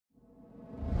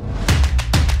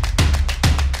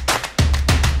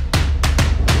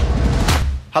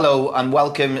Hello and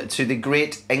welcome to the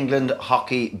Great England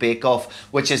Hockey Bake Off,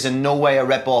 which is in no way a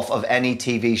rip-off of any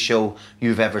TV show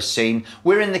you've ever seen.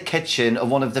 We're in the kitchen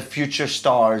of one of the future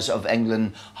stars of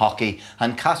England hockey,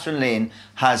 and Kathryn Lane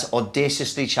has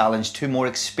audaciously challenged two more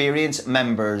experienced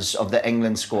members of the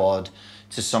England squad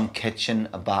to some kitchen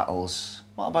battles.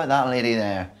 What about that lady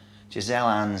there? Giselle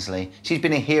Ansley. She's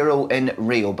been a hero in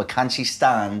Rio, but can she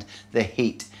stand the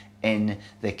heat in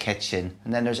the kitchen?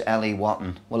 And then there's Ellie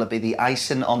Watton. Will it be the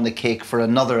icing on the cake for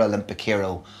another Olympic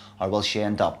hero, or will she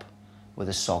end up with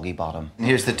a soggy bottom? And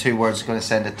here's the two words going to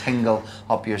send a tingle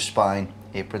up your spine.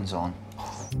 Aprons on.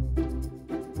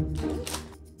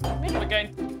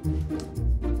 Again.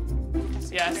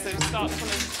 Yeah, so start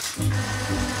pulling.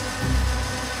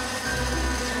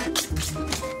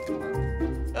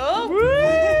 Oh!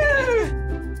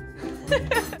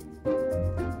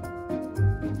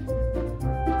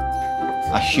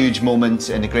 A huge moment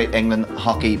in the Great England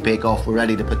Hockey Bake Off. We're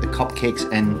ready to put the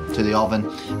cupcakes into the oven.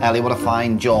 Ellie, what a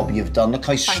fine job you've done. Look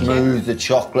how smooth the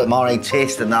chocolate. I'm already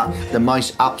tasting that. The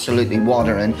mouth's absolutely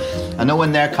watering. I know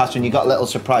in there, Kathryn, you got a little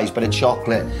surprise, but a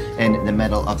chocolate in the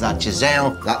middle of that.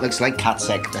 Giselle, that looks like cat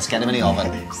sick. Let's get them in the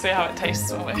oven. See how it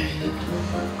tastes for me.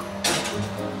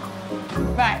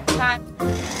 Right, time.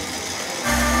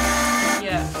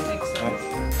 Yeah, I think so.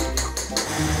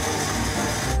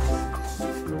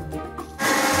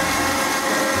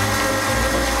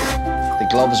 The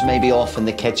gloves may be off in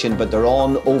the kitchen, but they're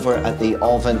on over at the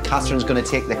oven. Kathryn's going to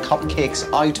take the cupcakes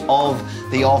out of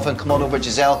the oven. Come on over,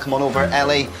 Giselle. Come on over,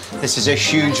 Ellie. This is a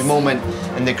huge moment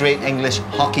in the Great English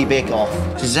Hockey Bake Off.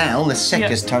 Giselle, the sick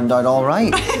has turned out all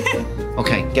right.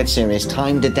 Okay, get serious.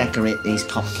 Time to decorate these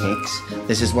cupcakes.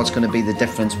 This is what's going to be the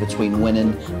difference between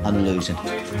winning and losing.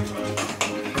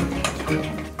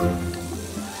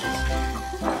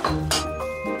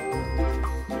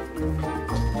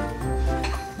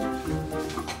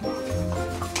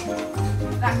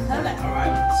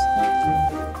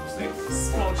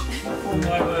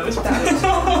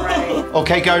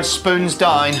 Okay, girls, spoons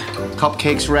down,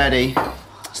 cupcakes ready.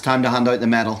 It's time to hand out the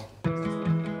medal.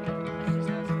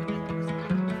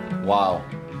 Wow,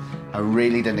 I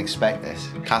really didn't expect this.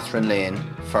 Kathryn Lane,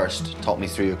 first, talk me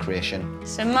through your creation.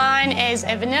 So mine is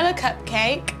a vanilla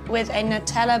cupcake with a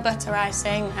Nutella butter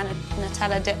icing and a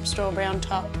Nutella dipped strawberry on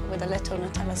top with a little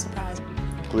Nutella surprise.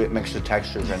 Great mix of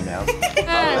textures in there.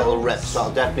 A little rips,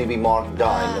 that'll definitely be marked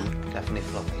down and definitely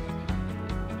fluffy.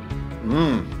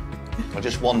 I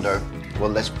just wonder,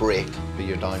 will this break be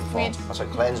your downfall? As I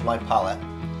cleanse my palate,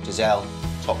 Giselle,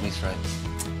 talk me through.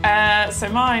 So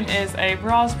mine is a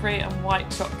raspberry and white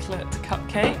chocolate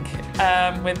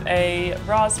cupcake with a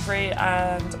raspberry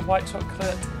and white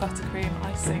chocolate buttercream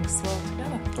icing swirled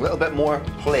together. A little bit more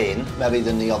plain, maybe,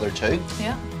 than the other two.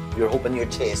 Yeah. You're hoping your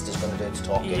taste is going to do its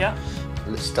talking. Yeah.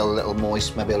 It's still a little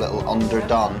moist, maybe a little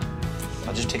underdone.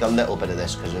 I'll just take a little bit of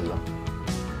this because of them.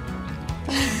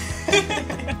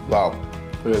 Wow,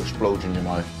 it explodes in your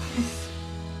mouth.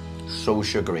 So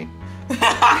sugary.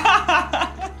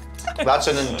 That's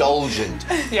an indulgent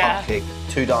cupcake.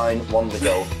 2 down, 1 to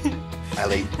go.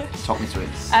 Ellie, talk me through it.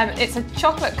 It's a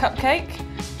chocolate cupcake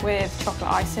with chocolate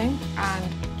icing and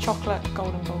chocolate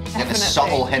golden balls. And a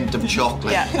subtle hint of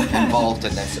chocolate involved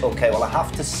in this. Okay, well, I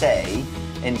have to say,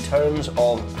 in terms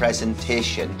of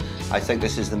presentation, I think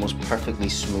this is the most perfectly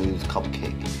smooth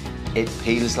cupcake. It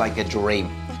peels like a dream.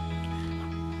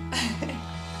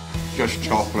 Just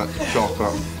chocolate,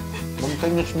 chocolate. One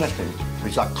thing that's missing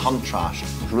is that contrast.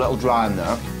 It's a little dry in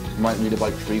there. You might need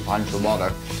about 3 pints of water.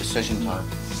 Decision time.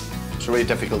 It's a really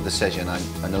difficult decision. I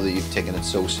know that you've taken it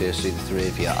so seriously, the three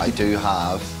of you. I do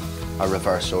have a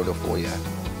reverse order for you.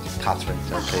 Kathryn,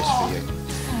 third place for you.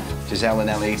 Giselle and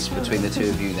Ellie, it's between the two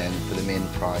of you then for the main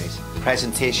prize.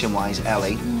 Presentation-wise,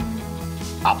 Ellie,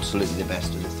 absolutely the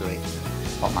best of the three.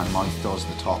 But my mouth does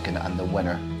the talking, and the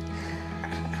winner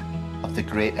of the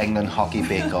Great England Hockey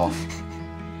Bake Off,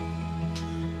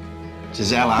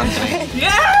 Giselle Ansley.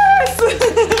 Yes!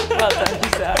 Well done,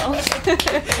 Giselle.